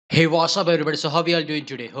Hey, what's up everybody? So how we are doing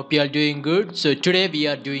today? Hope you are doing good. So today we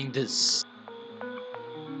are doing this.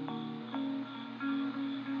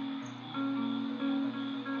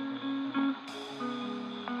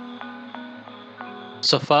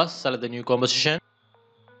 So first select the new composition,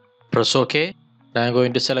 press OK. Now I'm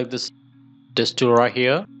going to select this test tool right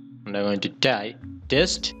here and I'm going to type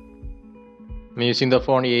test. I'm using the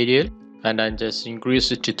font Arial and I just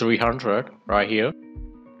increase it to 300 right here.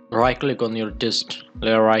 Right click on your test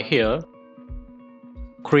layer right here.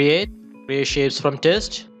 Create shapes from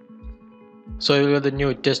test. So you will get the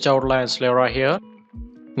new test outlines layer right here.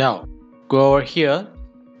 Now go over here,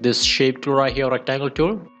 this shape tool right here, rectangle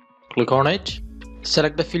tool, click on it,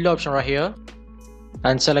 select the fill option right here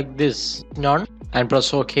and select this none and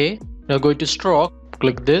press OK. Now go to stroke,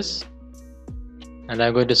 click this and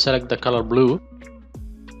I'm going to select the color blue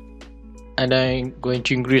and I'm going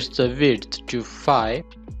to increase the width to 5.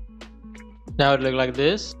 Now it looks like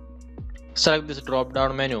this. Select this drop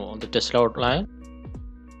down menu on the test outline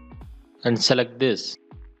and select this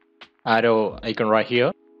arrow icon right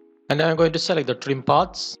here. And I'm going to select the trim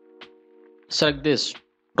paths. Select this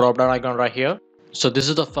drop down icon right here. So this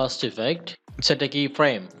is the first effect. Set a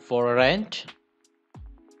keyframe for a rent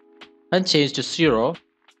and change to 0.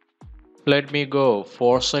 Let me go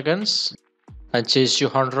 4 seconds and change to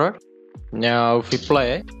 100. Now if we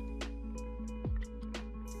play,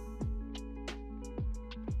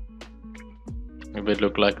 it will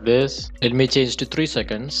look like this. Let me change to 3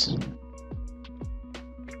 seconds.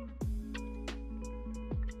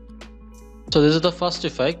 So this is the first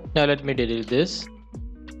effect. Now let me delete this.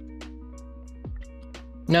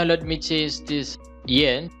 Now let me change this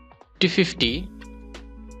yen to 50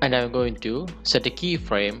 and I'm going to set a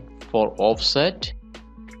keyframe for offset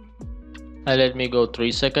and let me go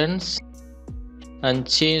 3 seconds and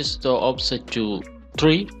change the offset to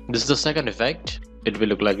 3. This is the second effect. It will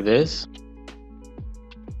look like this.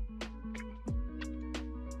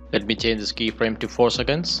 Let me change this keyframe to 4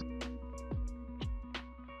 seconds.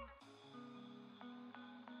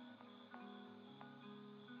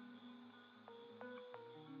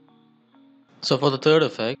 So for the third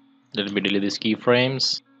effect, let me delete these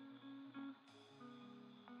keyframes.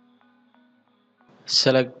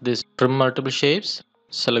 Select this trim multiple shapes.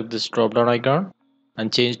 Select this drop down icon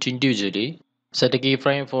and change to individually. Set a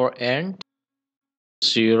keyframe for end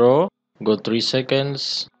 0. Go 3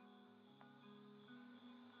 seconds.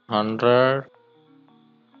 100.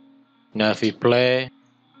 Now if we play,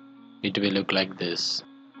 it will look like this.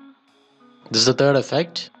 This is the third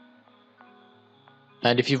effect.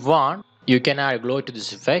 And if you want, you can add glow to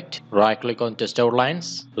this effect. Right click on test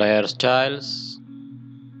outlines, layer styles,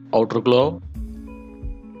 outer glow.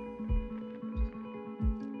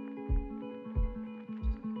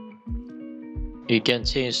 You can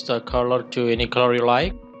change the color to any color you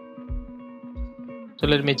like. So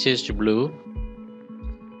let me change to blue.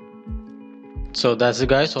 So that's it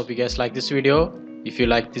guys. Hope you guys like this video. If you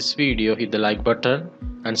like this video, hit the like button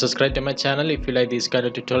and subscribe to my channel if you like these kind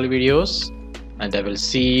of tutorial videos. And I will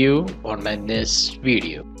see you on my next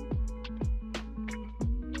video.